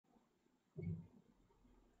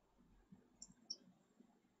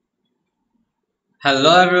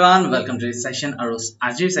Hello everyone, welcome to this session. Our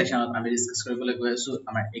আজিৰ সেশনত আমি discuss কৰিবলৈ গৈ আছো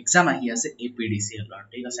আমাৰ এক্সাম আহি আছে APDCL ৰ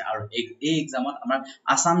ঠিক আছে আৰু এই এক্সামত আমাৰ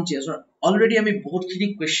আসাম জিএস ৰ অলৰেডি আমি বহুতখিনি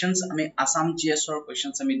কোৱেশ্চনছ আমি আসাম জিএস ৰ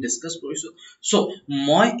কোৱেশ্চনছ আমি ডিসকাস কৰিছো সো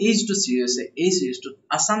মই এইটো সিৰিজটো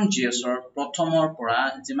আসাম জিএস ৰ প্ৰথমৰ পৰা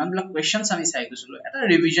যিমানবিলাক কোৱেশ্চনছ আমি চাই গৈছিলো এটা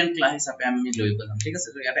ৰিভিজন ক্লাস হিচাপে আমি লৈ গ'লাম ঠিক আছে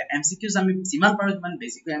তো ইয়াতে এমসিকিউজ আমি যিমান পাৰো যিমান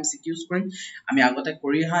বেসিক এমসিকিউজ কৰিম আমি আগতে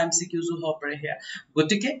কৰি অহা এমসিকিউজ হ'ব পাৰে হেয়া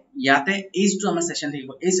গতিকে ইয়াতে এইটো আমাৰ সেশন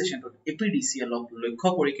থাকিব এই সেশনটোত APDCL ক লক্ষ্য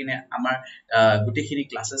কৰি কিনে আমাৰ গুটেখিনি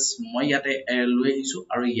ক্লাसेस মই ইয়াতে লৈ আহিছো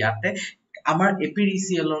আৰু ইয়াতে আমাৰ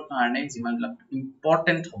APDCL ৰ কাৰণে যিমানবিলাক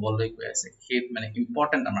ইম্পৰ্টেন্ট হ'বলৈ গৈ আছে সেই মানে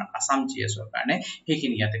ইম্পৰ্টেন্ট আমাৰ আসাম জিএস ৰ কাৰণে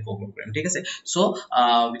সেইখিনি ইয়াতে কভাৰ কৰিম ঠিক আছে so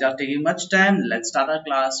without taking much time let's start our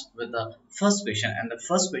class with the first question and the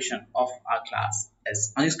first question of our class is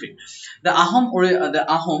on your screen the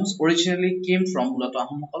Ahoms originally came from mulato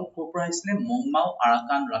ahomসকল কৰপৰা আহিছিলে মংমাও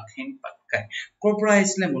আৰাকান ৰাখিন পাটকাই কৰপৰা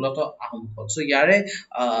আহিছিলে মূলতঃ আহোমসকল so ইয়াৰে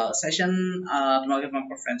session তোমালোকে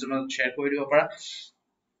তোমালোকৰ ফ্ৰেণ্ডছৰ লগত শ্বেয়াৰ কৰি দিব পাৰা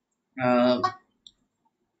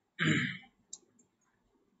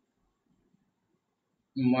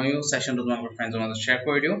ময়ো সেশনটো তোমালোকৰ ফ্ৰেণ্ডছৰ লগত শ্বেয়াৰ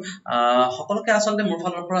কৰি দিও সকলোকে আচলতে মোৰ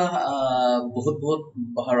ফালৰ পৰা বহুত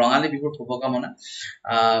ৰঙালী বিহুৰ শুভকামনা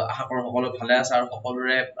আশা কৰো সকলো ভালে আছে আৰু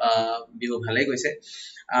সকলোৰে বিহু ভালে গৈছে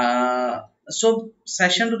সো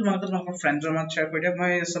সেশনটো তোমালোকৰ ফ্ৰেণ্ডছৰ লগত শ্বেয়াৰ কৰি দিয়া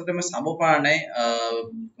মই আচলতে মই চাব পৰা নাই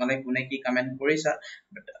মানে কোনে কি কমেন্ট কৰিছা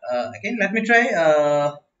but again let me try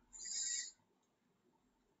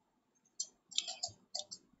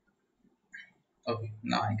okay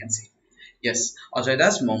now I can see yes Ajay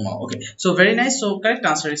Das Mongma okay so very nice so correct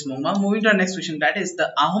answer is Mongma moving to our next question that is the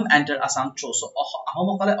Ahom enter Assam through so Ahom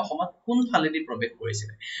okale Ahomat kun thaledi probesh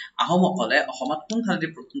korisile Ahom okale Ahomat kun thaledi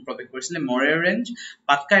probesh korisile More range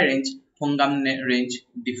Patkai range Phongam range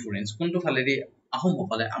difference kuntu thaledi Ahom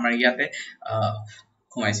okale amar iyate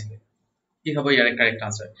khumaisile ki hobo yare correct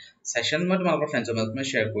answer session মই তোমালোকৰ ফ্ৰেণ্ডছৰ লগত মই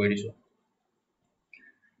share কৰি দিছো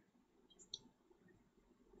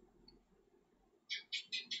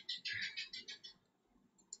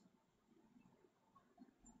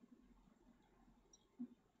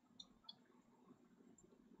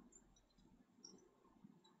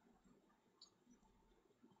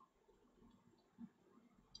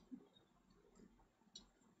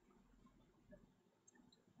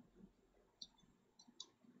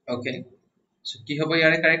okay so ki hobo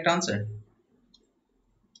yare correct answer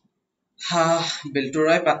ha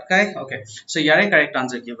Bilturai Patkai okay so yare correct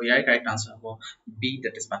answer ki hobo yare correct answer hobo B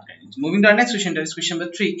that is Patkai moving to our next question that is question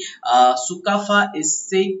number 3 Sukafa is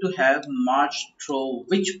said to have marched through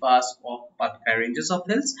which pass of Patkai ranges of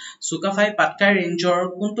hills Sukafa Patkai range or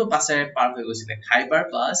kuntu passere par hoi gosile Khaibar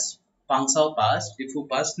pass Pangsao pass Tifu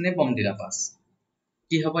pass ne Bomdila pass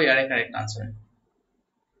ki hobo yare correct answer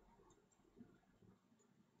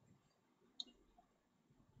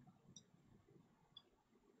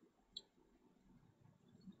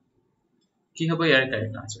কি হ'ব ইয়াৰ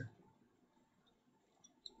correct answer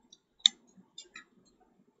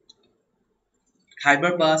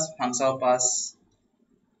Khyber Pass Pangsao Pass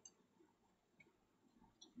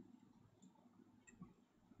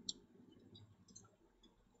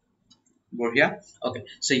বঢ়িয়া okay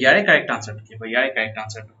so ইয়াৰে correct answer কি হ'ব ইয়াৰে correct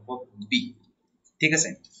answer হ'ব B ঠিক আছে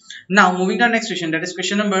now moving to our next question that is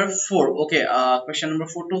question number 4 okay question number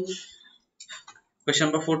 4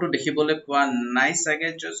 to দেখিবলৈ পোৱা নাই সাগে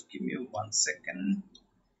just give me 1 second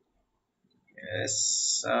yes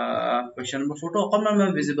question number 4 to অকমান মই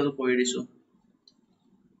visible কৰি দিছো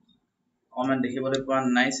অকমান দেখিবলৈ পোৱা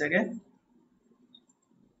নাই সাগে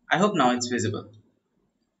I hope now it's visible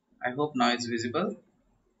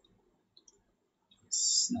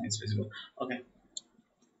now it's visible okay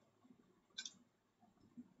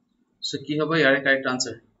so ki hobo yare correct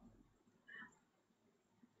answer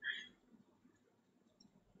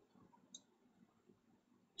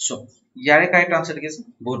so yare correct answer ki ase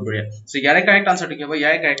bahut badhiya so yare correct answer ki hobo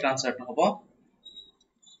yare correct answer to hobo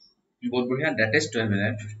bahut badhiya that is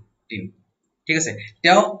 1215 ঠিক আছে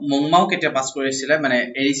তেও মংমাও কেতিয়া pass কৰিছিলে মানে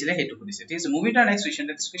এৰিছিলে হেতু কৰিছে ঠিক আছে মুভি টা next question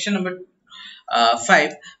that is question number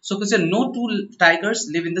 5 so question no two tigers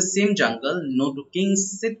live in the same jungle no two kings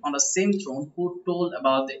sit on the same throne who told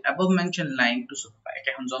about the above mentioned line to Sukafa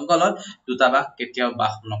এখন জংগলত দুটা বাঘ কেতিয়াও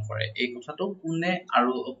বাস নকৰে এই কথাটো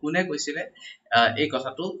কোনে কৈছিলে এই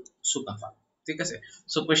কথাটো Sukafa ঠিক আছে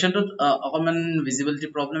so question to অকমান visibility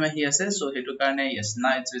problem আহি আছে so হেতু কাৰণে yes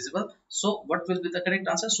now it's visible so what will be the correct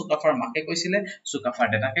answer Sukafa মাকে কৈছিলে Sukafa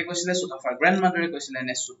দেতাকে কৈছিলে Sukafa grandmother কৈছিলে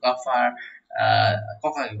নে Sukafa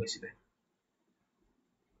ককাকে কৈছিলে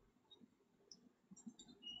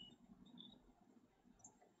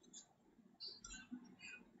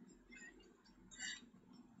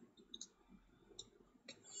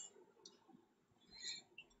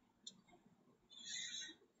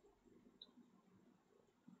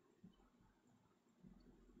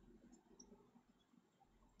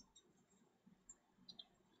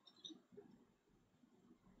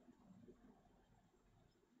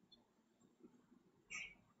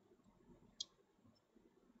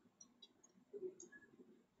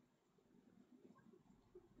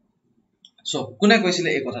সো কোনে কৈছিলে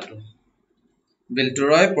এই কথাটো বিল্টু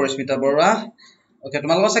ৰয় পৰিস্মিতা বৰুৱা ওকে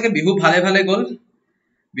তোমালোকৰ চাগে বিহু ভালে ভালে গ'ল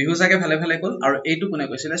বিহু চাগে ভালে ভালে গ'ল আৰু এইটো কোনে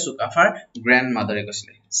কৈছিলে সুকাফাৰ গ্ৰান্ডমাদাৰে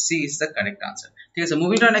কৈছিলে সি ইজ দা কাৰেক্ট আনসাৰ ঠিক আছে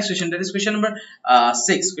moving to next question that is question number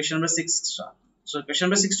 6 question number 6 so question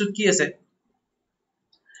number 6 টো কি আছে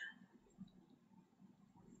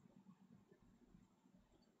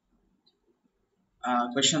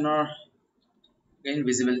questioner again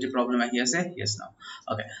visibility problem ahi ase yes now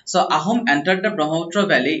okay so ahom entered the brahmaputra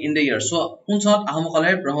valley in the year so kun sonat ahom kole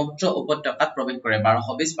brahmaputra upattakat probesh kore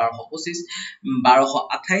 1220 1225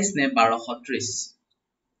 1228 ne 1230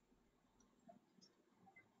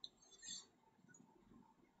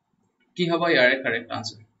 ki hobo yare correct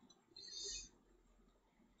answer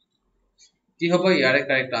ki hobo yare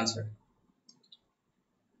correct answer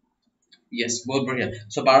Yes, both were here.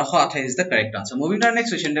 So 1228 is the correct answer. Moving to our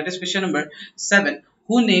next question, that is question number 7.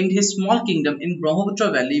 Who named his small kingdom in Brahmaputra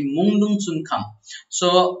Valley Mungdung Sunkham? So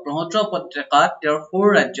Brahmaputra Upattakat their four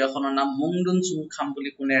rajyakhonor naam Mungdung Sunkham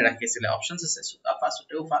boli kone rakhesile. Options ase Sutafa,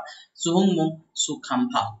 Suteufa, Suhungmung,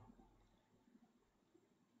 Sukhampha.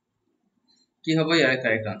 Ki hobo yare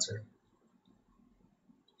correct answer?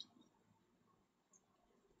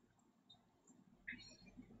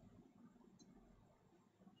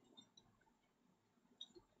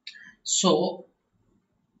 So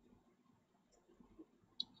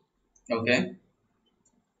okay.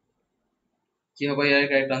 Ki hobo yare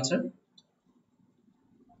correct answer?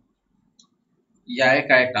 Yeah,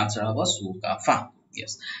 correct answer was Sukafa.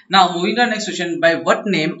 Yes. Now moving to our next question. By what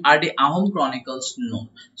name are the Ahom chronicles known?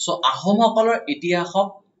 So Ahom hokolor itihasok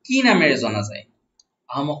ki namere jana jay?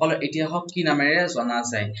 Ahom hokolor itihasok ki namere jana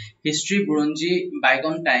jay? History, Burunji,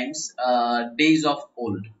 bygone times, days of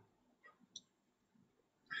old.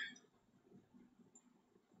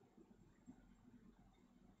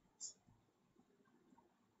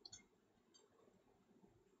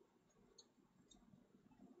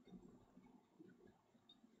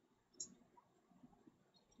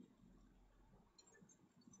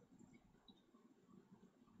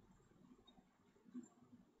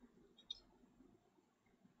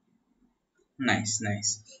 Nice, nice.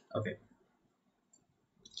 Okay.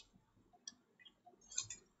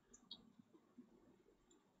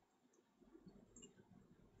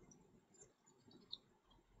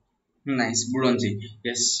 Nice, Burunji.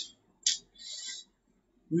 Yes.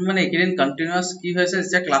 মানে একেদিন continuous কি হৈছে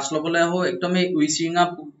যে class লবলে আহো একদম এই উইচিঙা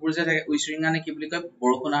পুকবোৰ যে থাকে উইচিঙা নে কি বুলি কয়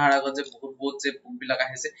বৰষুণ আহাৰ আগত যে বহুত যে পুকবিলাক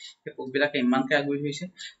আহিছে সেই পুকবিলাকে ইমানকে আগৰি হৈছে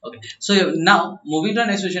okay so now moving to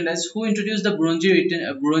next question is who ইন্ট্ৰোডিউসড the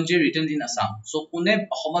বুৰঞ্জী ৰিটেন ইন আসাম সো কোনে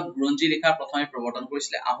অসমত বুৰঞ্জী লিখা প্ৰথমে প্ৰৱৰ্তন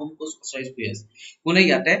কৰিছিলে আহোম কোচ চইচ ভিএছ কোনে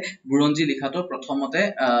ইয়াতে বুৰঞ্জী লিখাটো প্ৰথমতে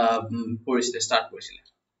কৰিছিলে ষ্টাৰ্ট কৰিছিলে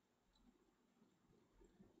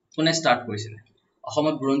কোনে ষ্টাৰ্ট কৰিছিলে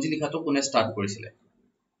অসমত বুৰঞ্জী লিখাটো কোনে ষ্টাৰ্ট কৰিছিলে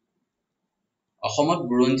অসমত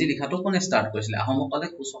বুৰঞ্জী লিখাটো কোনে ষ্টাৰ্ট কৰিছিলে আহোমসকলে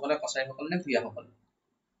কোচসকলে কছাৰীসকলে নে ভূঞাসকলে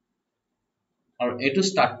আৰু এটো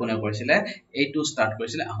ষ্টাৰ্ট কোনে কৰিছিলে এটো ষ্টাৰ্ট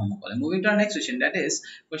কৰিছিলে আহোমসকলে moving to next question that is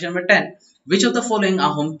question number 10 which of the following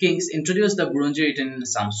ahom kings introduced the buronji written in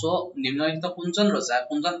assam so নিম্নলিখিত কোনজন ৰজা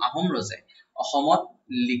কোনজন আহোম ৰজাই অসমত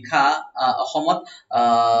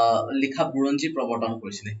লিখা বুৰঞ্জী প্ৰৱৰ্তন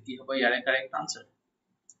কৰিছিলে কি হ'ব ইয়াৰে কাৰেক্ট আনসাৰ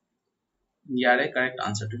ইয়াৰে কাৰেক্ট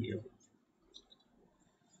আনসাৰটো কি হ'ব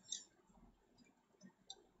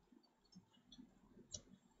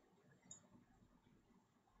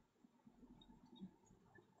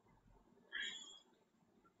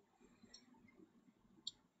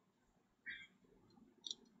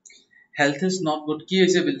Health is not good. Ki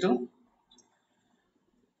hoise biltu?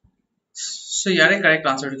 So yare correct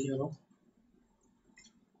answer to ki hobo?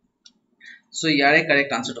 So yare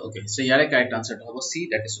correct answer to okay. So yare correct answer to hobo C,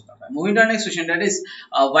 that is Sudangfa. Moving to our next question, that is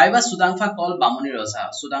why was Sudangfa called Bamuni Raja?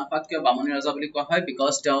 Sudangfa kyo Bamuni Raja boli kowa hoy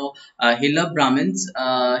because he loved Brahmins.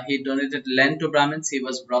 He donated land to Brahmins. He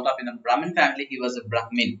was brought up in a Brahmin family. He was a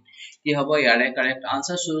Brahmin. Ki hobo yare correct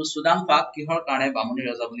answer? So Sudangfa kihor karone Bamuni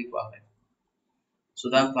Raja boli kowa hoy?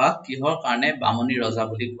 Sudangfa kihor karone Bamuni Raja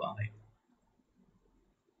boli kowa hoy?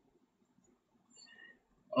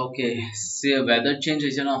 Okay, see weather change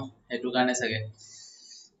hoise no etu karone sage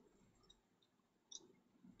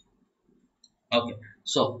okay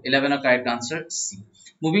so 11 correct answer C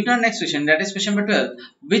moving to our next question that is question number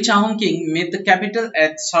 12 which ahom king made the capital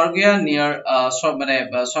at Sargoya near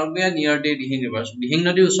Sargoya near the Dihing river Dihing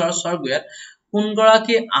nodi usor Sargoya kun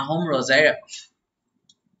goraki ahom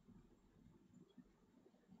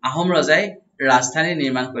rajai rajdhani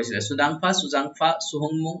nirman korisile Sudangfa Sujangfa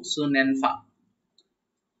Suhungmung Sunenfa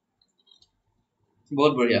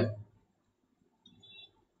बहुत बढ़िया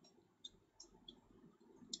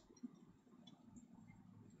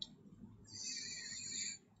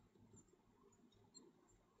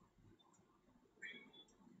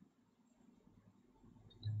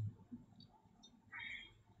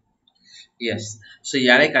Yes. So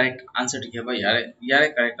yare correct answer to hobo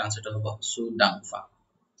yare correct answer to hobo Sudangfa.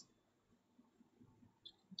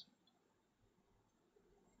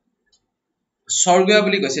 স্বৰ্গীয়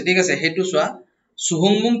বুলি কৈছে ঠিক আছে হেতু সোৱা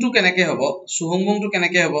সুহুংমুংটো কেনেকে হ'ব সুহুংমুংটো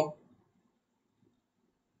কেনেকে হ'ব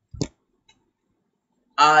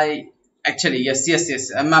I actually yes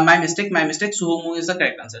my mistake Suhumung is the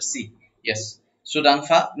correct answer C yes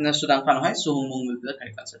Sudangfa নহয় Suhumung will be the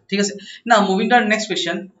correct answer ঠিক আছে now moving to our next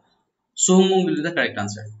question Suhumung will be the correct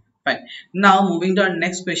answer fine now moving to our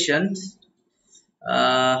next question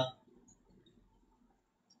uh,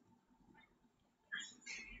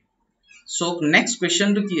 so next question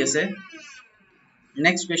to ki ase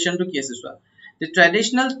soa the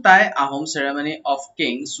traditional Thai Ahom ceremony of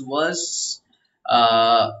kings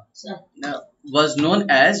uh, was known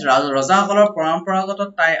as ৰজাসকলৰ পৰম্পৰাগত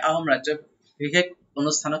টাই আহোম ৰাজ্য বিশেষ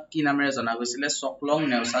অনুষ্ঠানক কি নামেৰে জনা গৈছিল চকলং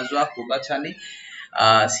নেওচাজোৱা হুগাচালি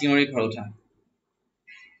সিঙৰি ঘৰ উঠা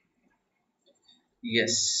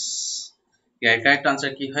yes ইয়াৰ কাৰেক্ট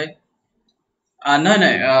আনসাৰ কি হয় নহয়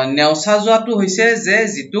নেওচাজোৱাটো হৈছে যে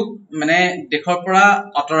যিটোক মানে দেশৰ পৰা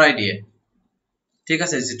অতৰাই দিয়ে ঠিক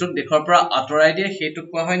আছে যিটোক দেশৰ পৰা অতৰাই দিয়ে সেইটোক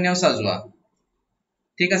কোৱা হয় নেওচাজোৱা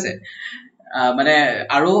ঠিক আছে মানে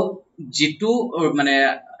আৰু যিটো মানে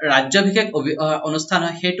ৰাজ্যভিষেক অনুষ্ঠান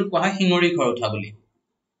হয় সেইটো কোৱা হয় সিঙৰি ঘৰ উঠা বুলি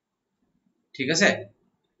ঠিক আছে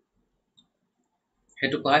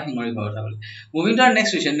হেতু কোৱা হয় সিঙৰি ঘৰ উঠা বুলি moving to our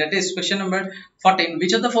next question that is question number 14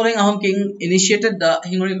 which of the following ahom king initiated the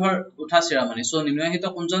সিঙৰি ঘৰ উঠা ceremony so নিম্নলিখিত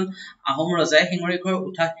কোনজন আহোম ৰজাই সিঙৰি ঘৰ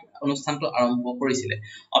উঠা অনুষ্ঠানটো আৰম্ভ কৰিছিল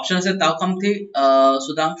অপচন আছে তাওকামথি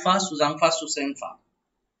সুদাংফা সুজাংফা সুসেংফা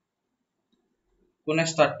কোনে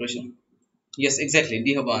start কৰিছিল yes exactly d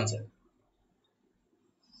হ'ব answer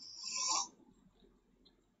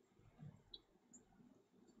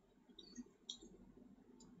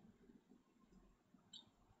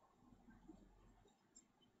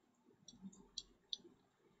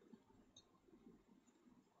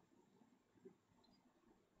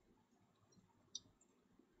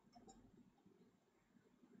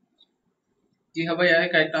কি হ'ব ইয়াৰ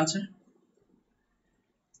correct answer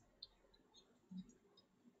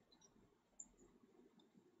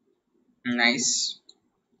nice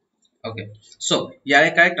okay so ইয়াৰে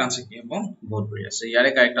correct answer কি হ'ব বহুত বঢ়িয়া so ইয়াৰে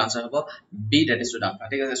correct answer হ'ব b that is Sudangfa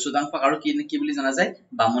ঠিক আছে Sudangfa আৰু কি কি বুলি জানা যায়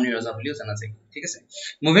বামুণী ৰজা বুলিও জানা যায় ঠিক আছে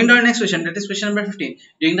moving to our next question that is question number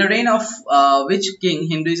 15 during the reign of which king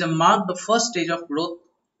Hinduism marked the first stage of growth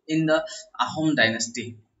in the Ahom dynasty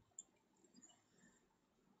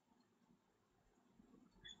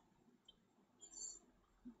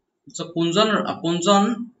so punjon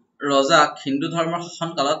ৰজাক হিন্দু ধৰ্মৰ শাসন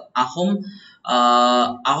কালত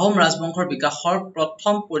আহোম ৰাজবংশৰ বিকাশৰ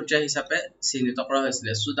প্ৰথম পৰ্যায় হিচাপে চিহ্নিত কৰা হৈছিল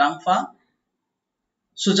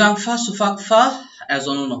সুজাংফা সুফাকফা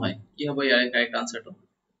এজনো নহয় কি হ'ব ইয়াৰ কাৰেক্ট আনসাৰটো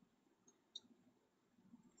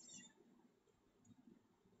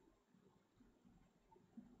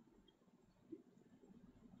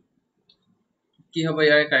কি হ'ব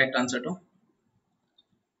ইয়াৰ correct আনসাৰটো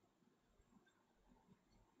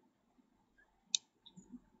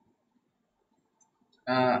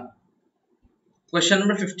question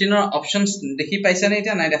number 15 or options দেখি পাইছা নে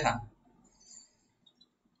এটা নাই দেখা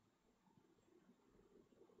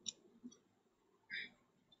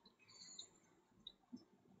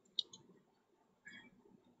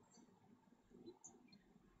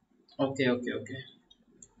okay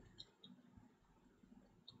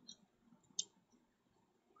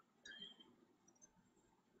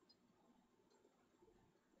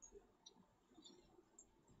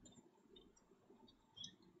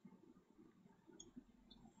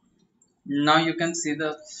now you can see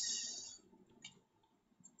the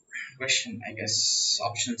question I guess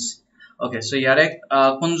options okay so ইয়াৰে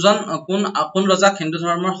কোন ৰজাক হিন্দু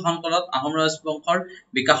ধৰ্মৰ শাসন কালত আহোম ৰাজবংশৰ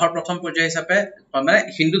বিকাশৰ প্ৰথম পৰ্যায় হিচাপে মানে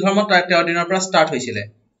হিন্দু ধৰ্ম তেওঁৰ দিনৰ পৰা ষ্টাৰ্ট হৈছিল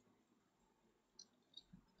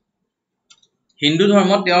হিন্দু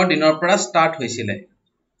ধৰ্ম তেওঁৰ দিনৰ পৰা ষ্টাৰ্ট হৈছিল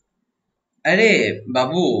আৰে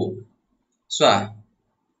বাবু সোৱা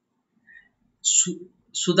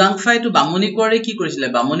সুদাংফাই তো বামুণী কোঁৱৰে কি কৰিছিল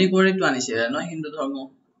বামুণী কোঁৱৰে তো আনিছিল ন হিন্দু ধৰ্ম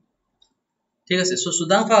ঠিক আছে সো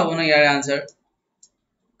সুদাংফা হ'ব না ইয়াৰ আনসাৰ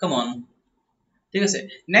come on ঠিক আছে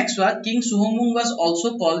next one king Suhumung was also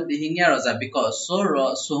called Dihingia ৰজা because so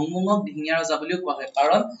Suhumungক দিহিঙীয়া ৰজা বুলিও কোৱা হয়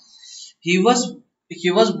কাৰণ he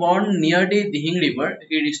was born near the Dihing river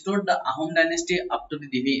he restored the Ahom dynasty up to the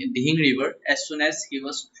Dihing river as soon as he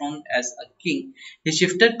was throned as a king he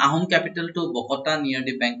shifted Ahom capital to Bokota near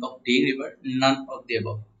the bank of Dihing river none of the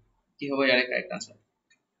above কি হ'ব ইয়াৰ correct answer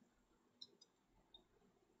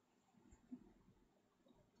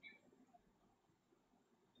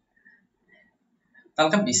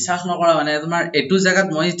তালকে বিশ্বাস নকৰা মানে তোমাৰ এটো জায়গাত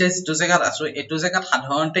মই যেটো জায়গাত আছো এটো জায়গাত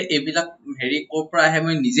সাধাৰণতে এবিলাক হেৰি কৰ পৰা আহে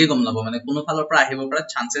মই নিজে গম নাপাওঁ মানে কোনো ফালৰ পৰা আহিব পৰা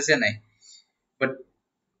চান্সেছে নাই বাট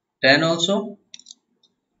দেন অলসো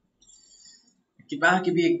কিবা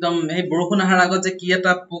কিবি একদম এই বৰষুণ আহাৰ আগত যে কি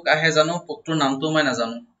এটা পোক আহে জানো পোকটোৰ নামটো মই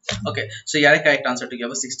নাজানো ওকে সো ইয়াৰে কাৰেক্ট আনসাৰটো কি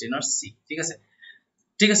হ'ব 16 অৰ সি ঠিক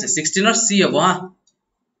আছে 16 অৰ সি হ'ব হা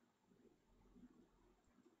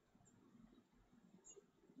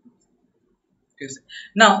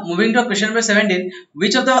Now, moving to question number 17,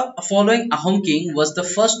 which of the following Ahom king was the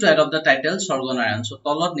first to adopt the title Sorgonarayan? So,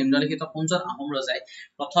 তলত নিম্নলিখিত কোনজন আহোম ৰজাই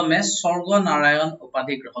প্ৰথমে স্বৰ্গনাৰায়ণ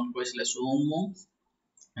উপাধি গ্ৰহণ কৰিছিলে সুমুং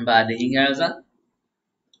বা দিহিঙীয়া ৰজা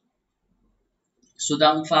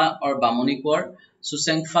সুদাংফা or Bamuni Konwar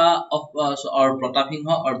সুচেংফা or Pratapsingha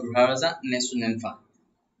or বুঢ়া ৰজা নে সুনেনফা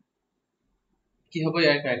কি হ'ব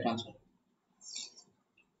ইয়াৰ correct answer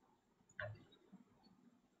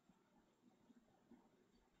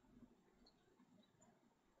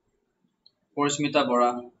Parismita Bora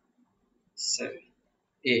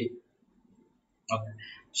A okay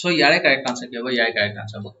so yare correct answer ki hobo yare correct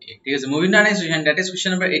answer hobo A ठीक है moving to the next question that is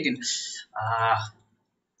question number 18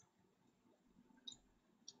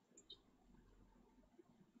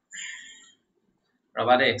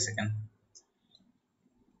 raba de 1 second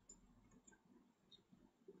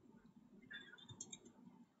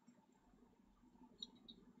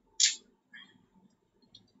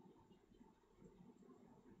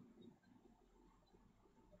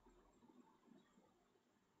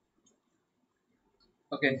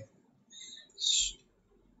okay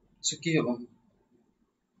so কি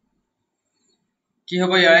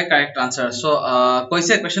হ'ব ইয়াৰে কাৰেক্ট আনসাৰ সো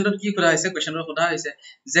কৈছে কোৱেশ্চনটো কি খোলা হৈছে কোৱেশ্চনটো খোলা হৈছে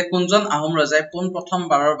যে কোনজন আহোম ৰজাই পোন প্ৰথম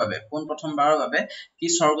বাৰৰ বাবে কি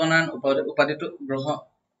স্বৰ্গনাৰায়ণ উপাধিটো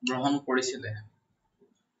গ্ৰহণ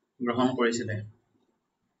কৰিছিলে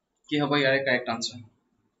কি হ'ব ইয়াৰে কাৰেক্ট আনসাৰ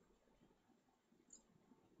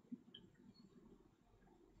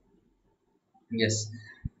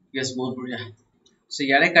yes বহুত বঢ়িয়া So,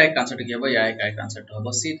 yare correct answer to give yare correct answer to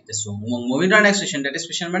hobo C. So, moving to our next question, that is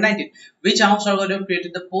question number 19. Which Ahom Sorgodev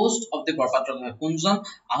created the post of the Borpatra Guhai? Kunjon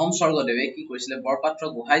Ahom Sorgodeve ki korisile Borpatra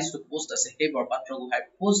Guhai to post ase he Borpatra Guhai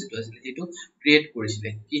post itu asile hetu create korisile.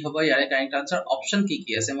 Ki hobo yare correct answer? Option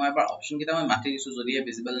ki ase moi ebar option kita moi mati disu jodi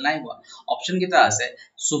visible nai hoa. Option kita ase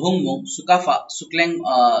Suhungmung, Sukafa,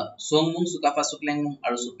 Suhungmung, Sukafa, Suklengmung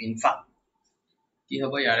aru Supinfa. Ki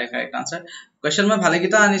hobo yare correct answer? Question moi bhale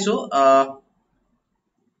kita anisu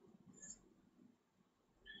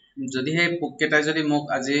যদি হে book কেটাই যদি মোক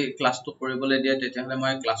আজি ক্লাসটো কৰিবলৈ দিয়ে তেতিয়া হলে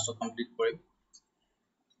মই ক্লাসটো কমপ্লিট কৰিম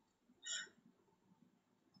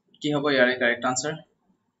কি হ'ব ইয়াৰে কাৰেক্ট আনসাৰ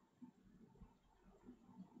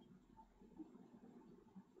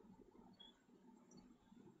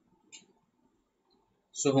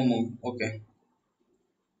সুহুমুং ওকে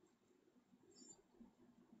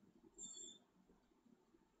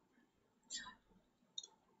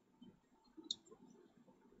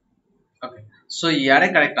so ইয়াৰে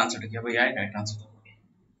কাৰেক্ট আনসাৰটো কি হ'ব ইয়াৰে correct আনসাৰটো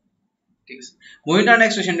Moving to our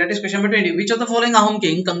next question, that is question number 20. Which of the following Ahom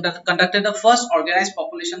king conducted the first organized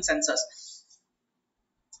population census?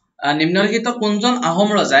 নিম্নলিখিত কোনজন আহোম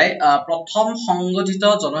ৰজাই প্ৰথম সংগঠিত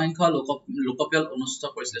জনসংখ্যা লোকপিয়ল অনুষ্ঠিত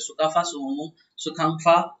কৰিছিল সুকাফা সুহুমুং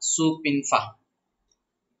সুখাংফা সুপিনফা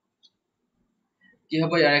কি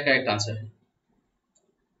হ'ব ইয়াৰে কাৰেক্ট আনসাৰ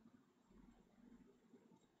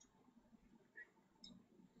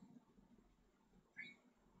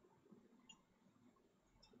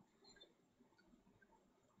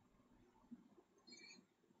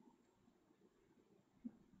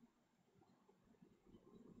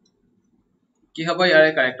কি হ'ব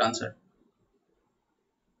ইয়াৰে correct answer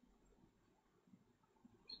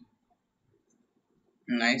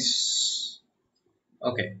nice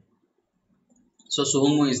okay So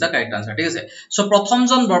Suhumu is the correct answer. ঠিক আছে so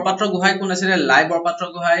প্ৰথমজন বৰপাত্ৰ গুহাই কোন আছিল লাই বৰপাত্ৰ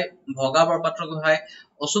গুহাই ভগা বৰপাত্ৰ গুহাই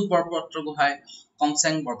অসুক বৰপাত্ৰ গুহাই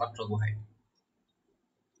কমচেং বৰপাত্ৰ গুহাই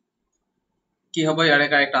কি হ'ব ইয়াৰে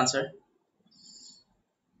কাৰেক্ট আনসাৰ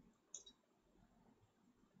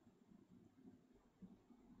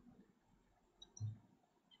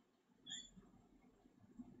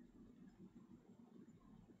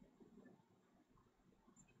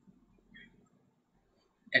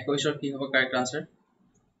 21 কি হ'ব কাৰেক্ট আনসাৰ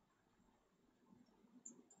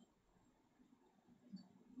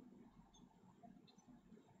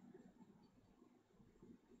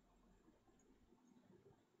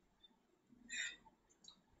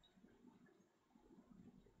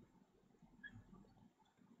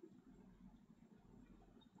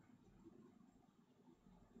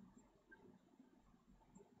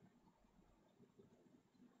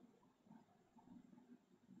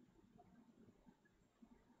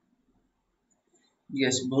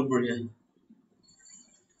Yes, बहुत बढ़िया.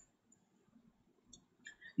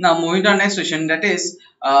 Now, moving to our next question, that is,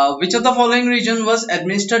 which of the following region was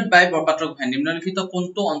administered by Borpatra Gohai? নিম্নলিখিত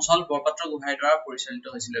কোনটো অঞ্চল বৰপাত্ৰ গোহাঁইৰ দ্বাৰা পৰিচালিত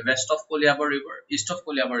হৈছিল? West of Koliabor River, east of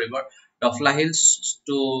Koliabor River, Dofla Hills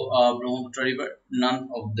to Brahmaputra River, none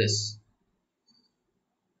of this.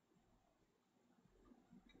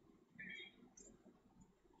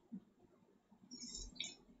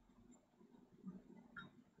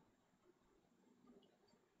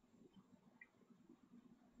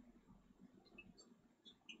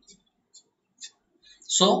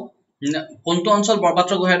 So, কোনটো অঞ্চল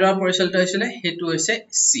বৰপাত্ৰ গোহাঁইৰ দ্বাৰা পৰিচালিত হৈছিল? হেতু হৈছে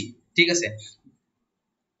C. ঠিক আছে,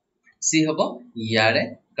 C হব ইয়াৰে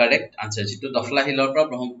correct answer. যেটো দফলা হিলৰ পৰা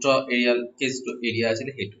ব্ৰহ্মপুত্ৰ এৰিয়া আছিল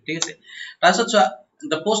হেতু. ঠিক আছে, তাৰপিছত চোৱা,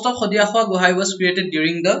 the post of Khodiakhwa Gohai was created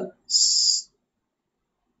during the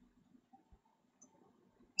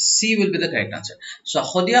C will be the correct answer. So,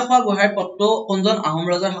 Khodiakhwa Gohai পদটো কোনজন আহোম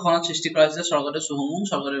ৰজাৰ শাসনত সৃষ্টি কৰা হৈছিল? স্বৰ্গদেউ চুহুংমুং,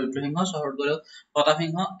 স্বৰ্গদেউ ৰুদ্ৰসিংহ, স্বৰ্গদেউ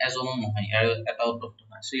প্ৰতাপসিংহ, এজনো নহয়, ইয়াৰ এটা উত্তৰ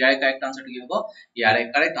নহয়. So, ইয়াৰে correct answer কি হ'ব? ইয়াৰে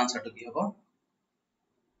correct answer কি হ'ব?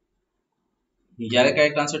 ইয়াৰে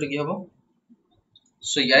correct answer কি হ'ব?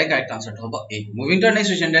 So, yeah, correct answer to A. Moving to our next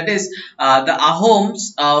question, that is, the Ahoms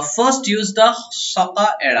first used the Shaka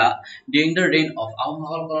era during the reign of Ahom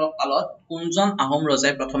Alot. Kunjon Ahom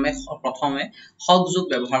Rosai Prathome Hogzuk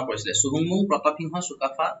ବ୍ୟବহাৰ কৰিছিলে? Suhumung, Pratapsingha,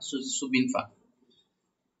 Sukafa, Subinfa.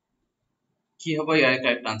 কি হ'ব ইয়াৰ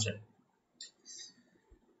correct answer?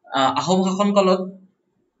 Ahom শাসন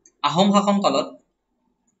কালত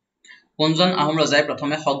কোনজন আহোম ৰজাই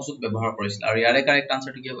প্ৰথমে হকযুগ ব্যৱহাৰ কৰিছিল? আৰু ইয়াৰে correct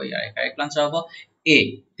answer কি হ'ব? ইয়াৰে correct answer হ'ব A.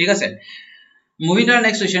 ঠিক আছে, moving to our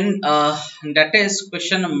next question, that is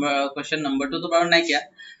question number 2 তো বাৰু নাই কিয়া.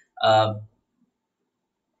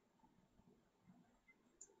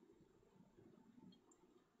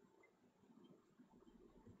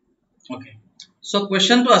 Okay, so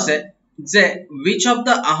question to আছে যে which of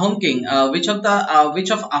Ahom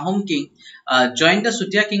king joined the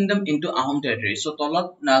Sutia kingdom into Ahom territory? So তলত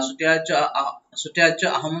Sutia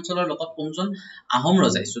Ahom অঞ্চলৰ লগত কোনজন আহোম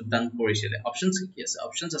ৰজাই যোগদান কৰিছিল? অপশনস কি আছে?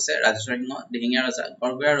 অপশনস আছে ৰাজেশ্বৰ সিংহ, দিহিঙীয়া ৰজা,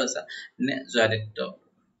 গড়গড়ীয়া ৰজা নে জয়াদিত্য.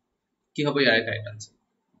 কি হ'ব ইয়াৰে কাৰেক্ট আনসাৰ?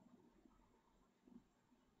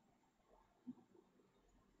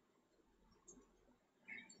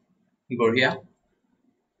 বঢ়িয়া,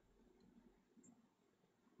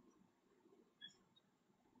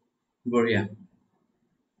 বঢ়িয়া.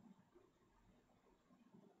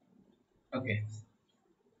 Okay,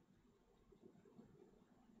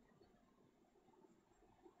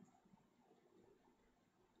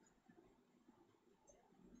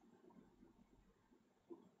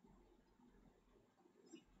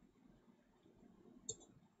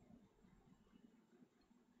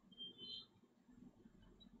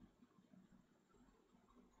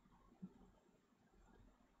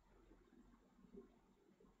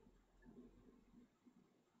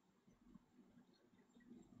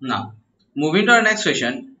 now moving to our next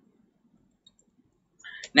question.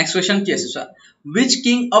 Next question কি আছে চোৱা, which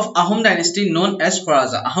king of Ahom dynasty known as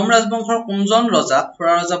Khwaraja? Ahom ৰাজবংশৰ কোনজন ৰজা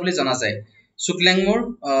খোৱাৰাজা বুলি জনা যায়?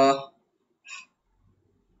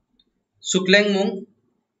 শুক্লেংমুং,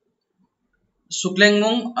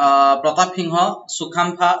 প্ৰতাপসিংহ,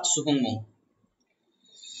 সুখাম্ফা, সুহুংমুং.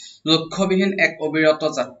 লক্ষ্যবিহীন এক অবিৰত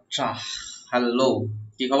যাত্ৰা. হেল্ল',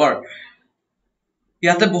 কি খবৰ?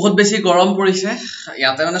 ইয়াতে বহুত বেছি গৰম পৰিছে,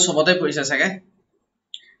 ইয়াতে মানে সবতে পৰিছে চাগে,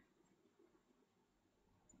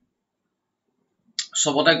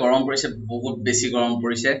 সবতে গৰম পৰিছে, বহুত বেছি গৰম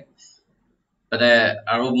পৰিছে. মানে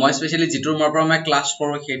আৰু মই স্পেশালি যিটো ৰুমৰ পৰা মই ক্লাছ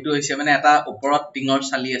কৰো সেইটো হৈছে মানে এটা ওপৰত টিঙৰ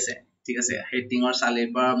চালি আছে. ঠিক আছে, সেই টিঙৰ চালিৰ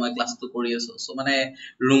পৰা মই ক্লাছটো কৰি আছো. সো মানে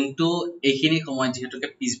ৰুমটো এইখিনি সময় যেহেতুকে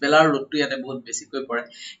পিছবেলাৰ ৰ'দটো ইয়াতে বহুত বেছিকৈ পৰে,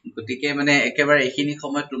 গতিকে মানে একেবাৰে এইখিনি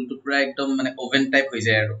সময়ত ৰুমটো পুৰা একদম মানে ওভেন টাইপ হৈ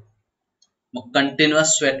যায় আৰু মই কন্টিনিউয়াস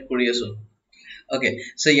স্ৱেট কৰি আছো. ওকে,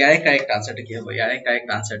 সো ইয়াৰে কাৰেক্ট আনসাৰটো কি হ'ব? ইয়াৰে কাৰেক্ট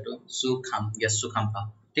আনসাৰটো সুখাম্ফা.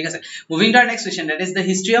 ঠিক আছে, moving to R next question, that is the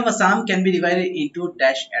history of Assam can be divided into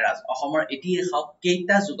dash এৰাস. অসমৰ ইতিহাসক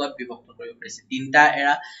কেইটা যুগত বিভক্ত কৰিব পাৰিছে? তিনটা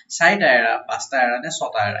এৰা, চাৰিটা এৰা, পাঁচটা এৰা নে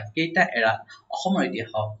ছটা এৰা? কেইটা এৰা অসমৰ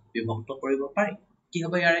ইতিহাসক বিভক্ত কৰিব পাৰি? কি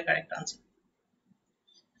হ'ব ইয়াৰে কাৰেক্ট আনসাৰ?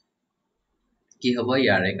 কি হ'ব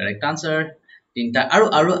ইয়াৰে কাৰেক্ট আনসাৰ? তিনটা. আৰু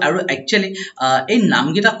একচুয়ালি এই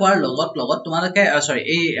নামকেইটা কোৱাৰ লগত তোমালোকে সৰি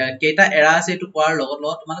এই কেইটা এৰা আছে এইটো কোৱাৰ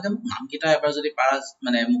লগত তোমালোকে নামকেইটা এবাৰ যদি পাৰা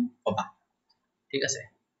মানে মোক কবা. ঠিক আছে,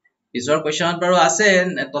 পিছৰ কোৱেশ্চনত বাৰু আছে,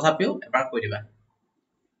 তথাপিও এবাৰ কৈ দিবা.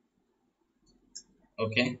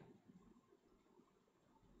 Okay,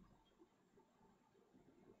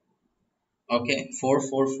 okay,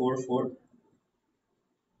 4.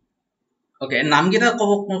 ওকে, নামকেইটা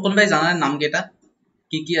ক'ব, কোনোবাই জানানে নামকেইটা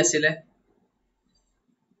কি কি আছিলে?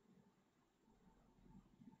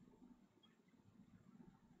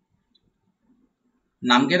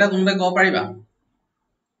 নাম কেটা কোনবে কব পাৰিবা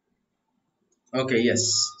Okay, yes,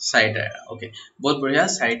 Saitara. Okay, both बढ़िया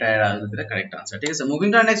Saitara will be the correct answer. ठीक है sir.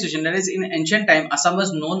 Moving to our next question. That is, in ancient time, Assam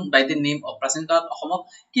was known by the name of प्राचीन काल অসমক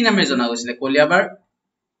কি নামে জনা গৈছিল? কলিয়াবাৰ,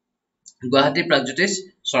 গুৱাহাটী, প্ৰাগজ্যোতিষ,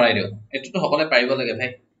 চৰাইদেউ. এটোটো সকলে পাৰিব লাগে ভাই.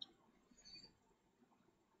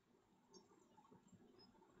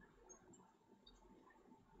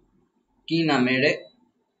 কি নামেৰে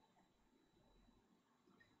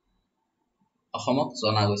অসমক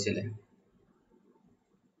জনা গৈছিল?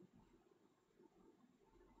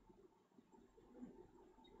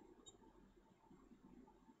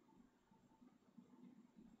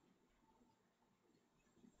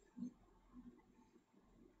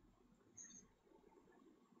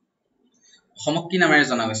 অসমক কি নামেৰে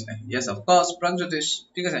জনা গৈছিল? Yes, of course, Pragjyotish.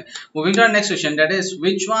 ঠিক আছে. Moving to our next question. That is,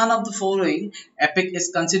 which one of the following epic is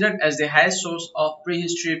considered as the highest source of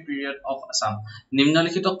prehistory period of Assam?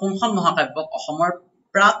 নিম্নলিখিত কোনখন মহাকাব্যক অসমৰ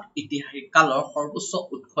প্ৰাক ইতিহাসিক কালৰ সৰ্বোচ্চ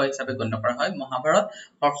উৎস হিচাপে গণ্য কৰা হয়? মহাভাৰত,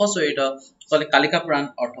 হৰ্ষচৰিত, কালিকা পুৰাণ,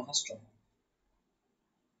 অৰ্থশাস্ত্ৰ.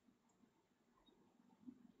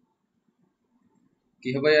 কি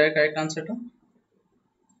হ'ব ইয়াৰ কাৰেক্ট আনসাৰটো?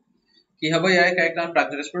 কি হ'ব ইয়াৰ কাৰেক্ট আনসাৰ?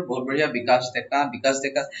 প্ৰাগজ্যোতিষপুৰ. বহুত বঢ়িয়া. বিকাশ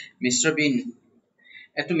ডেকা মিস্টাৰ বিন.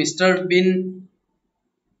 এটো মিস্টাৰ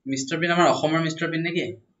বিন আমাৰ অসমৰ মিস্টাৰ বিন নেকি?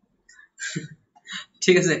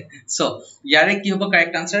 ঠিক আছে. সো ইয়াৰে কি হ'ব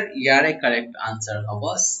কাৰেক্ট আনসাৰ? ইয়াৰে কাৰেক্ট আনসাৰ হ'ব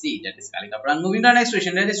সি, that is Kalika Purana. Moving to our next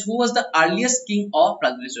question. That is, who was the earliest king of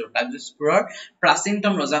Pragjyotishpur? Pragjyotishpuৰৰ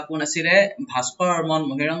প্ৰাচীনতম ৰজা কোন আছিলে? ভাস্কৰ বৰ্মন,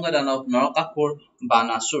 মহিৰংগ দানৱ, নৰকাসুৰ,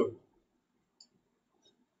 বানাসুৰ.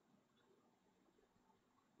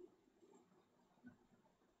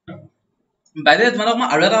 বাইৰে তোমালোক মই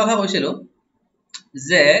আৰু এটা কথা কৈছিলো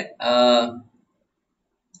যে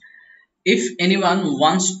if anyone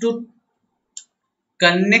wants to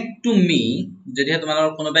connect to me, যদি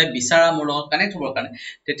তোমালোকৰ কোনোবাই বিচাৰা মোৰ লগত কানেক্ট হ'বৰ কাৰণে,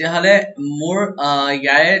 তেতিয়া হলে মোৰ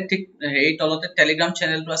ইয়াৰে ঠিক হেৰি তলতে টেলিগ্ৰাম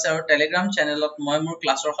চেনেলটো আছে, আৰু টেলিগ্ৰাম চেনেলত মই মোৰ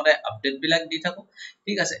ক্লাছৰ সদায় আপডেট বিলাক দি থাকো.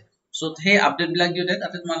 ঠিক আছে. সো সেই আপডেট বিলাক দিওতে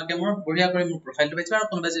তাতে তোমালোকে মোৰ বঢ়িয়া কৰি মোৰ প্ৰফাইলটো পাইছা, আৰু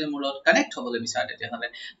কোনোবাই যদি মোৰ লগত কানেক্ট হ'বলৈ বিচাৰে তেতিয়া হলে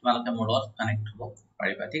তোমালোকে মোৰ লগত কানেক্ট হ'ব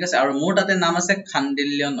পাৰিবা. ঠিক আছে. আৰু মোৰ তাতে নাম আছে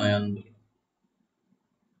খান্দিল্য নয়ন বুলি.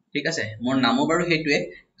 ঠিক আছে. মোৰ নামো বাৰু সেইটোৱে,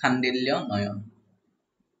 খান্দিল্য নয়ন.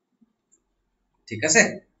 ঠিক আছে.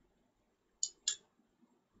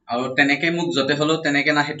 আৰু তেনেকে মোক যতে হলো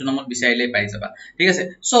তেনেকে না হেতু নামত বিচাৰিলে পাই যাবা. ঠিক আছে.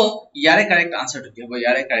 সো ইয়াৰে কাৰেক্ট আনসাৰটো কি হ'ব?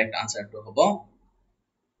 ইয়াৰে কারেক্ট আনসারটো হ'ব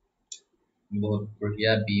বহুত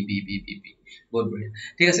বঢ়িয়া B B B B B. বহুত বঢ়িয়া.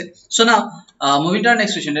 ঠিক আছে. So now moving to our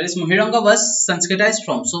next question. That is Mahiranga was sanskritized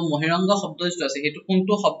from. So Mahiranga শব্দ যেটো আছে হেতু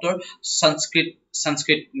কোনটো শব্দৰ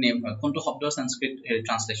সংস্কৃত নেম হয়? কোনটো শব্দৰ সংস্কৃত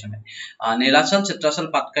ট্ৰান্সলেশন হয়? নীলাচল, চিত্ৰাচল,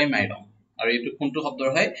 পাটকাই, মাইৰং. আৰু এটো কোনটো শব্দৰ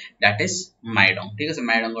হয়? That is মাইৰং. ঠিক আছে.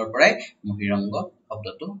 মাইৰংৰ পৰাই মহিৰংগ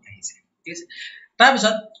শব্দটো আহিছে. ঠিক আছে. তাৰ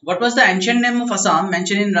পিছত what was the ancient name of Assam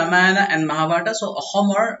mentioned in Ramayana and Mahabharata? So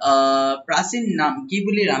অসমৰ প্ৰাচীন নাম কি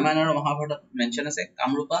বুলি ৰামায়ণ আৰু মহাভাৰতত মেনশন আছে?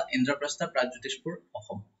 কামৰূপা, ইন্দ্ৰপ্ৰস্থ, প্ৰাগজ্যোতিষপুৰ,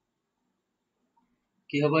 অসম.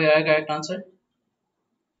 কি হ'ব ইয়াৰ কাৰেক্ট আনসাৰ?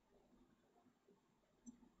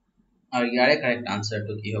 আৰু ইয়াৰে কাৰেক্ট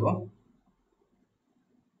আনসাৰটো কি হ'ব?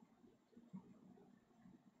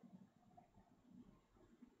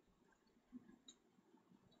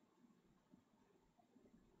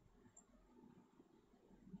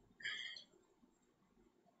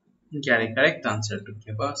 ইয়াৰে কাৰেক্ট আনসাৰটো কি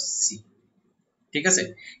হ'ব? সি. ঠিক আছে.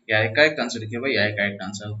 ইয়াৰে কাৰেক্ট আনসাৰটো কি হ'ব? ইয়াৰে কারেক্ট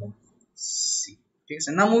আনসার হ'ব সি. ঠিক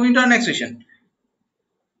আছে. নাও moving to our next question.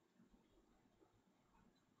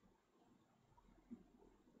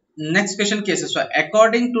 Next question case. So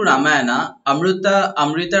according to Ramayana,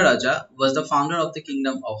 Amrita Raja was the founder of the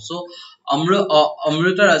kingdom of. So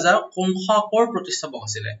Amrita Raja কোনখন প্ৰতিষ্ঠাপক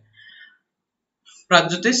আছিলে?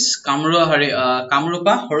 প্ৰাগজ্যোতিষ,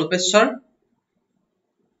 কামৰূপা,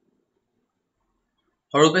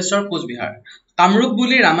 হৰূপেশ্বৰ, কোচবিহাৰ. কামৰূপ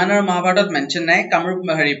বুলি ৰামায়ণ আৰু মহাভাৰতত মেনশন নাই. কামৰূপ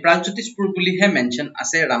প্ৰাগজ্যোতিষপুৰ বুলিহে মেনশন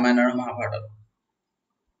আছে ৰামায়ণ আৰু মহাভাৰতত.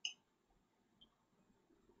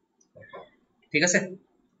 ঠিক আছে.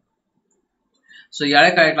 সো ইয়াৰে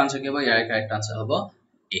কাৰেক্ট আনসাৰ কি হ'ব? ইয়াৰে কাৰেক্ট আনসাৰ হ'ব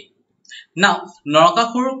এ. নাও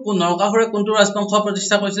নৰকাসুৰে কোনটো ৰাজবংশ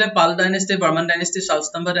প্ৰতিষ্ঠা কৰিছিলে? পাল dynasty, Barman dynasty,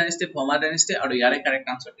 Salastambha dynasty, ভৌমা dynasty. আৰু ইয়াৰে কাৰেক্ট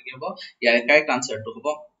আনসাৰটো কি হ'ব? ইয়াৰে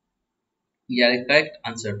কাৰেক্ট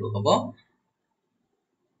আনসাৰটো হ'ব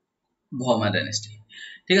ভৌমা ডাইনেষ্টি.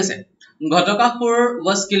 ঠিক আছে. Ghatakasur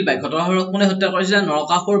was killed by. ঘটকাসুৰক কোনে হত্যা কৰিছিলে?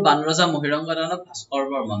 নৰকাসুৰ, বানৰজা, মহিৰংগ দানৱ, ভাস্কৰ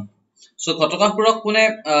বৰ্মন. সো ঘটকাসুৰক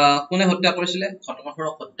কোনে হত্যা কৰিছিলে?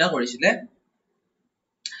 ঘটকাসুৰক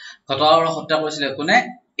হত্যা কৰিছিলে কোনে?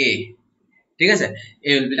 এ. ঠিক আছে. এ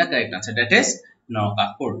will be the correct answer. That is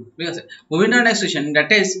Narakapur. Because moving to the next question,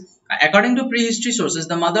 that is according to prehistory sources,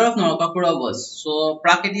 the mother of Narakapura was so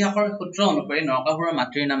Prakitihakor Khutra Onukari Narakapura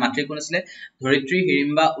Matri na Matri কোন আছিলে ধৰিত্ৰী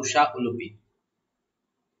হিড়িম্বা উষা উলুপি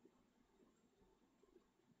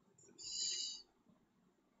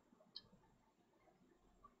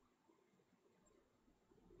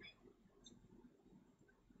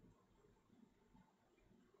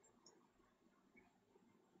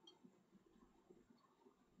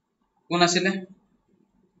কোন আছিলে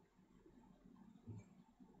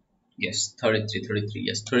Yes, 33.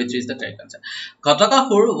 Yes, 33 is the correct answer.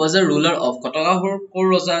 Katakahur was a ruler of Katakahur. Kor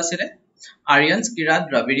Rosa Asile? Aryans, Kirat,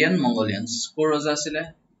 Dravidian, Mongolians. Kor Rosa Asile?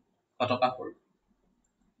 Katakahur.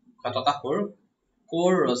 Katakahur.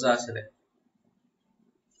 Kor Rosa Asile?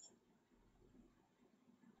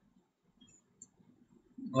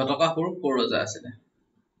 Katakahur. Kor Rosa Asile?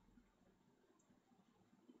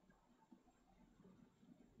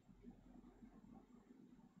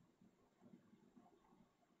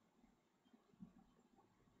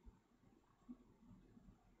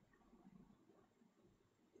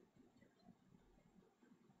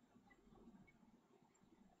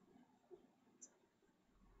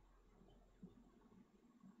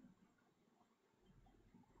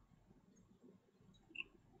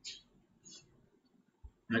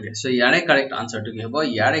 Okay, so yare correct answer to give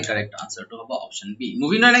correct answer to have option B.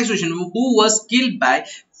 Moving to the next question, who was killed by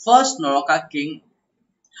first Naraka king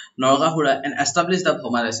Narakahura and established the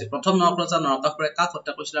Bhomarasi? Pratham Narakraja Narakahura ka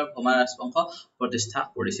hত্যা কৰিছিল আৰু ভোমাৰ ৰাজবংশ প্ৰতিষ্ঠা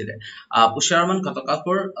কৰিছিলে পুষ্যৰমন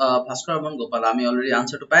Katakahur Bhaskaraman Gopal আমি already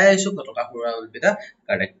answer to পাই আইছো Katakahura will be the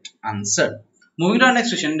correct answer. Moving to our next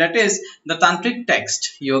question, that is the tantric text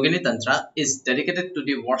Yogini Tantra is dedicated to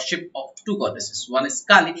the worship of two goddesses. One is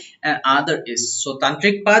Kali and other is so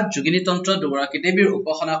tantric path Yogini Tantra দুগৰাকী দেৱীৰ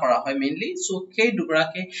উপাসনা কৰা হয় mainly. So সেই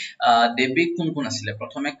দুগৰাকী দেৱী কোন কোন আছিলে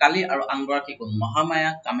প্ৰথমে কালী আৰু আনগৰাকী কোন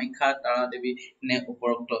মহামায়া কামাখ্যা তাৰা দেৱী নে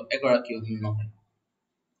উপৰোক্ত এগৰাকী অন্য হয়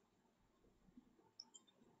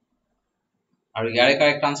আৰু ইয়াৰে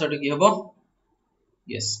correct answer to কি হ'ব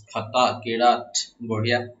Yes, Khata Kirat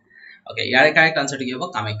বঢ়িয়া Okay, yare correct answer to give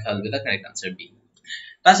Kamakhya will be the correct answer B.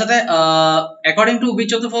 Tasate, according to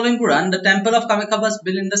which of the following Puran, the temple of Kamakhya was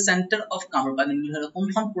built in the center of Kamrup. And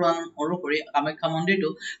Kunhan Puran Orukuri, Kamakhya Mandir to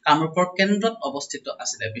Kamrupor Kendrot Obostito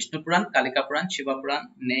Asile, Vishnu Puran, Kalika Puran, Shiva Puran,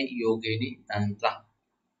 Ne Yogini Tantra.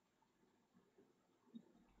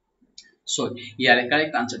 So, yare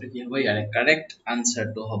correct answer to give yare correct answer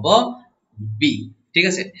to hobo B. ঠিক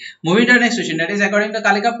আছে moving to the next question, that is according to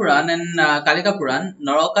Kalika Puran and Kalika Puran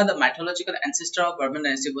Naraka, the mythological ancestor of Burman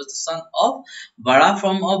dynasty, was the son of Vara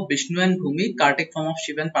form of Vishnu and Bhumi, Kartik form of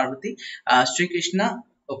Shiva and Parvati. Sri Krishna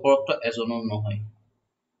উপরোক্ত এজনো নহয়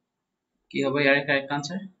কি হবে ইয়াৰে correct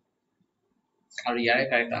answer আৰু ইয়াৰে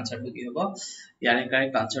correct answer to কি হ'ব ইয়াৰে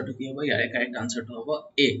correct answer to কি হ'ব ইয়াৰে correct answer to হ'ব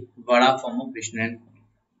A, Vara form of Vishnu and Bhumi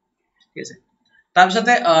ঠিক আছে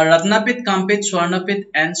তাৰপিছতে Ratnapit, Kampit, Swarnapit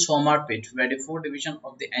and Somarpit were the four divisions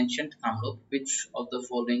of the ancient Kamrup. Which of the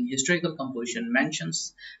following historical composition mentions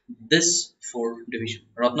this four division?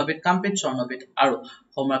 Ratnapit, Kampit, Swarnapit আৰু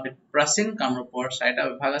Somarpit প্ৰাচীন কামৰূপৰ চাৰিটা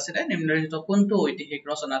বিভাগ আছিল নিম্নলিখিত কোনটো ঐতিহাসিক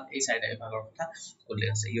ৰচনাত এই চাৰিটা বিভাগৰ কথা উল্লেখ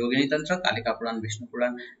আছে যোগিনী তন্ত্ৰ কালিকা পুৰাণ বিষ্ণু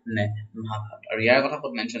পুৰাণ নে মহাভাৰত আৰু ইয়াৰ কথা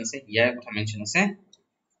ক'ত মেনশ্যন আছে ইয়াৰ কথা মেনশ্যন আছে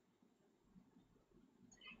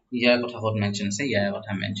ইয়াৰ কথা ক'ত মেনশ্যন আছে ইয়াৰ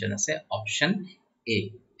কথা মেনশ্যন আছে অপচন A.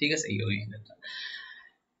 ঠিক আছে Yogini Tantra.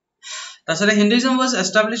 Tasale Hinduism was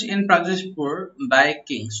established in Pragjapur by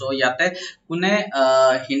king. So yate kune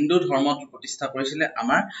Hindu dharma protishtha korisile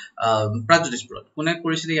amar Pragjapurot. Kune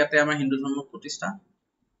korisile yate amar Hindu dharma protishtha?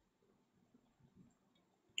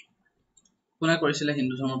 Kune korisile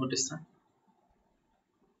Hindu dharma protishtha?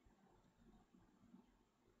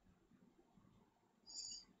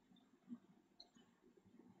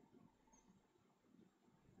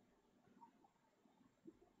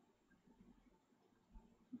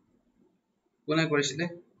 Kune korisile?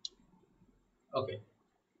 Okay.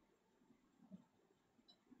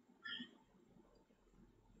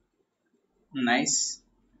 Nice.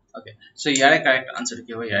 Okay. So yare correct answer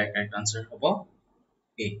ki hobo yare correct answer hobo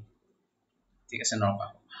A. ঠিক আছে Naraka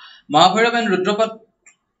Mahabharata and Rudrapad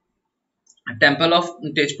temple of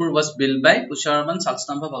Tejpur was built by Pusharaman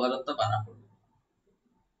Salstambha Bhagadatta Banapur.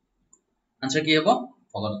 Answer কি hobo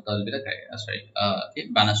Bhagadatta will be the correct sorry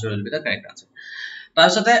Banasur will be the correct answer.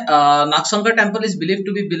 তাৰপিছতে Nagshankar temple is believed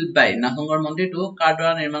to be built by Nagshankar মন্দিৰটো কাৰ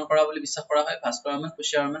দ্বাৰা নিৰ্মাণ কৰা বুলি বিশ্বাস কৰা হয় ভাস্কৰমান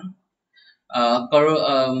পুষ্যৰমান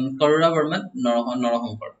কৰোৰা বৰ্মন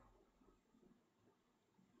নৰশংকৰ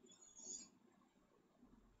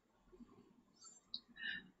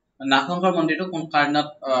নাগশংকৰ মন্দিৰটো কোন কাৰণত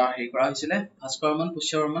হেৰি কৰা হৈছিলে ভাস্কৰমান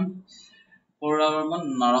পুষ্যবৰ্মন কৰোৰা বৰ্মন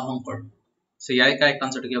নৰশংকৰ সো ইয়াৰ কাৰেক্ট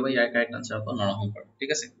আনসাৰটো কি হ'ব ইয়াৰ কাৰেক্ট আনসাৰ হ'ব নৰসংকৰ ঠিক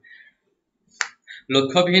আছে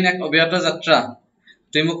লক্ষ্যবিহীন এক অবিৰত যাত্ৰা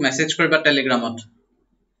তুমি মোক মেসেজ কৰিবা টেলিগ্ৰামত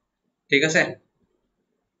ঠিক আছে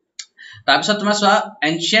তাৰপিছত তোমাৰ চোৱা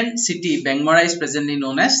ancient city Bengmara is প্ৰেজেন্টলি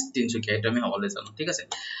known as Tinsukia এটা আমি সকলোৱে জানো ঠিক আছে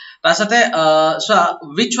তাৰপিছতে চোৱা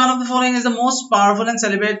which one of the following is the most powerful and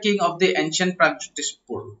celebrated king of the ancient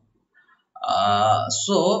Pragjyotishpur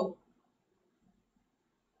so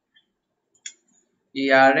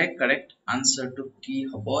ইয়াৰে correct answer to কি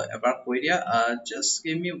হ'ব এবাৰ কৈ দিয়া just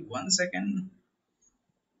give me 1 second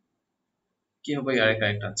কি হ'ব ইয়াৰে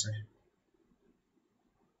correct answer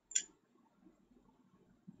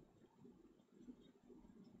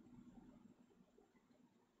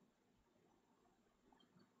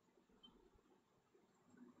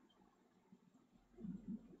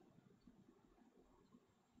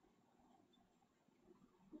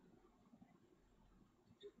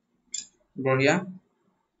বঢ়িয়া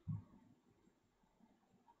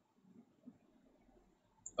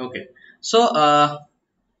okay so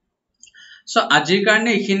so আজিৰ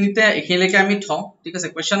কাৰণে এখিনিলৈকে আমি থওঁ ঠিক আছে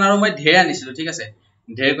কোৱেশ্চন আৰু মই ঢেৰ আনিছিলো ঠিক আছে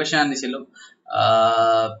ঢেৰ কোৱেশ্চন আনিছিলো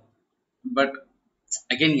বাট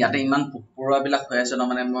again ইয়াতে ইমান পঢ়ুৱা বিলাক হৈ আছে ন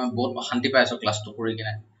মানে মই বহুত অশান্তি পাই আছো ক্লাছটো কৰি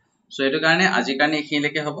কিনে সো এটো কাৰণে আজিৰ কাৰণে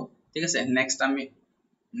এখিনিলৈকে হ'ব ঠিক আছে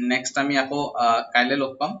নেক্সট আমি আকৌ কাইলৈ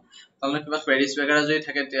লগ পাম তোমালোকে কিবা queries वगैरह যদি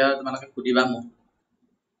থাকে তেতিয়া তোমালোকে সুধিবা মোক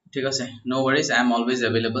ঠিক আছে no worries I am always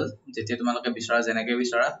available যেতিয়া তোমালোকে বিচৰা যেনেকৈ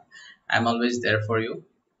বিচৰা I am always there for you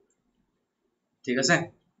ঠিক আছে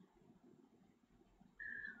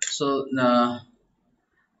so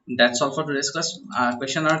that's all for today's class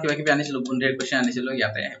question আৰু কিবা কিবি আনিছিলো বুন্দের question আনিছিলো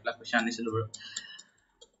ইয়াতে হেপলা question আনিছিলো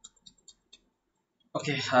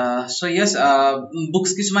okay so yes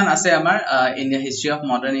books কিছুমান আছে আমাৰ India history of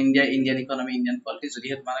modern India Indian economy Indian politics যদি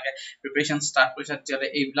তোমালোকে preparation start কৰিছা তেতিয়ালে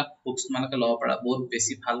এইবিলাক books তোমালোকে লব পাৰা বহুত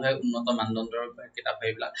বেছি ভাল হয় উন্নত মানদণ্ডৰ কিতাপ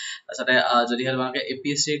এইবিলাক তাৰছতে যদি তোমালোকে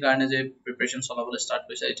APSC ৰ কাৰণে যে preparation চলাবলৈ start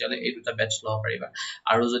কৰিছা তেতিয়ালে এই দুটা batch লব পাৰিবা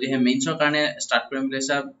আৰু যদি mains ৰ কাৰণে start কৰিম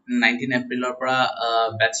বুলিছা 19 এপ্ৰিলৰ পৰা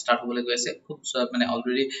batch start হ'বলৈ গৈ আছে খুব মানে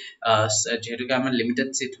অলৰেডি যেহেতুকে আমাৰ লিমিটেড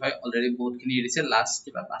সিট হয় অলৰেডি বহুত খিনি দিছে লাষ্ট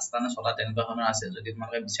কিবা 5টা না 6টা তেনেকুৱা ধৰণৰ আছে যদি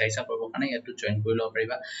তোমালোকে বিচাৰিছা কৰিব কাৰণে ইয়াতো জয়েন কৰি লব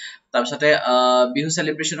পাৰিবা তাৰপিছতে বিহু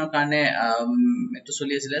সেলিব্ৰেশনৰ কাৰণে এটো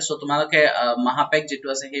চলি আছিল সো তোমালোকে মহাপেক যেটো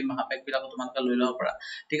আছে সেই মহাপেক বিলাক তোমালোকে লৈ লব পাৰা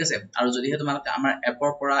ঠিক আছে আৰু যদি তোমালোকে আমাৰ এপৰ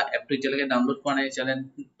পৰা এপটো এতিয়ালৈকে ডাউনলোড কৰা নাই তেতিয়ালে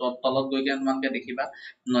তলত গৈ কিনে তোমালোকে দেখিবা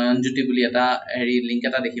নয়নজ্যোতি বুলি এটা হেৰি লিংক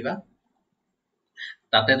এটা দেখিবা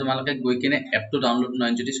তাতে তোমালোকে গৈ কিনে এপটো ডাউনলোড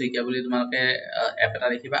নয়নজ্যোতি শইকীয়া বুলি তোমালোকে এপ এটা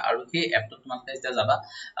দেখিবা আৰু সেই এপটো তোমালোকে যেতিয়া যাবা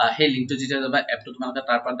সেই লিংকটো যেতিয়া যাবা এপটো তোমালোকে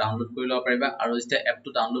তাৰ পৰা ডাউনলোড কৰি লব পাৰিবা আৰু যেতিয়া এপটো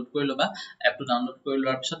ডাউনলোড কৰি লবা এপটো ডাউনলোড কৰি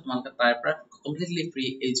লোৱাৰ পিছত তোমালোকে তাৰ পৰা কমপ্লিটলি ফ্ৰী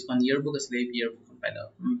এই যিখন ইয়াৰবুক আছে এই ইয়াৰবুকখন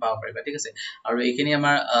পাব পাৰিবা ঠিক আছে আৰু এইখিনি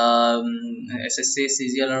আমাৰ SSC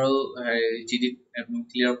CGL আৰু GD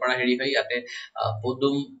ক্লিয়াৰ কৰা হেৰি হয় ইয়াতে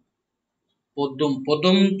পদম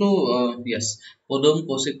to yes পদম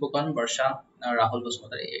কৌশিক ফুকন বৰ্ষা ৰাহুল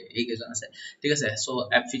বসুমতাৰী এই কেজন আছে ঠিক আছে সো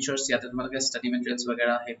এপ ফিচাৰ্স ইয়াতে তোমালোকে ষ্টাডি মেটেৰিয়েলস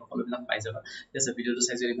वगैरह হে সকলোবিলাক পাই যাবা ঠিক আছে ভিডিওটো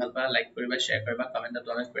চাই যদি ভাল পালা লাইক কৰিবা শেয়াৰ কৰিবা কমেন্টত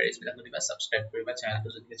তোমালোকে queries বিলাক দিবা সাবস্ক্ৰাইব কৰিবা চেনেলটো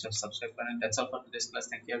যদি সাবস্ক্ৰাইব কৰা that's all for today's class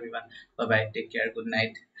thank you everyone bye bye take care good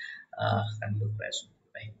night কালি লগ পাই আছো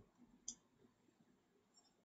bye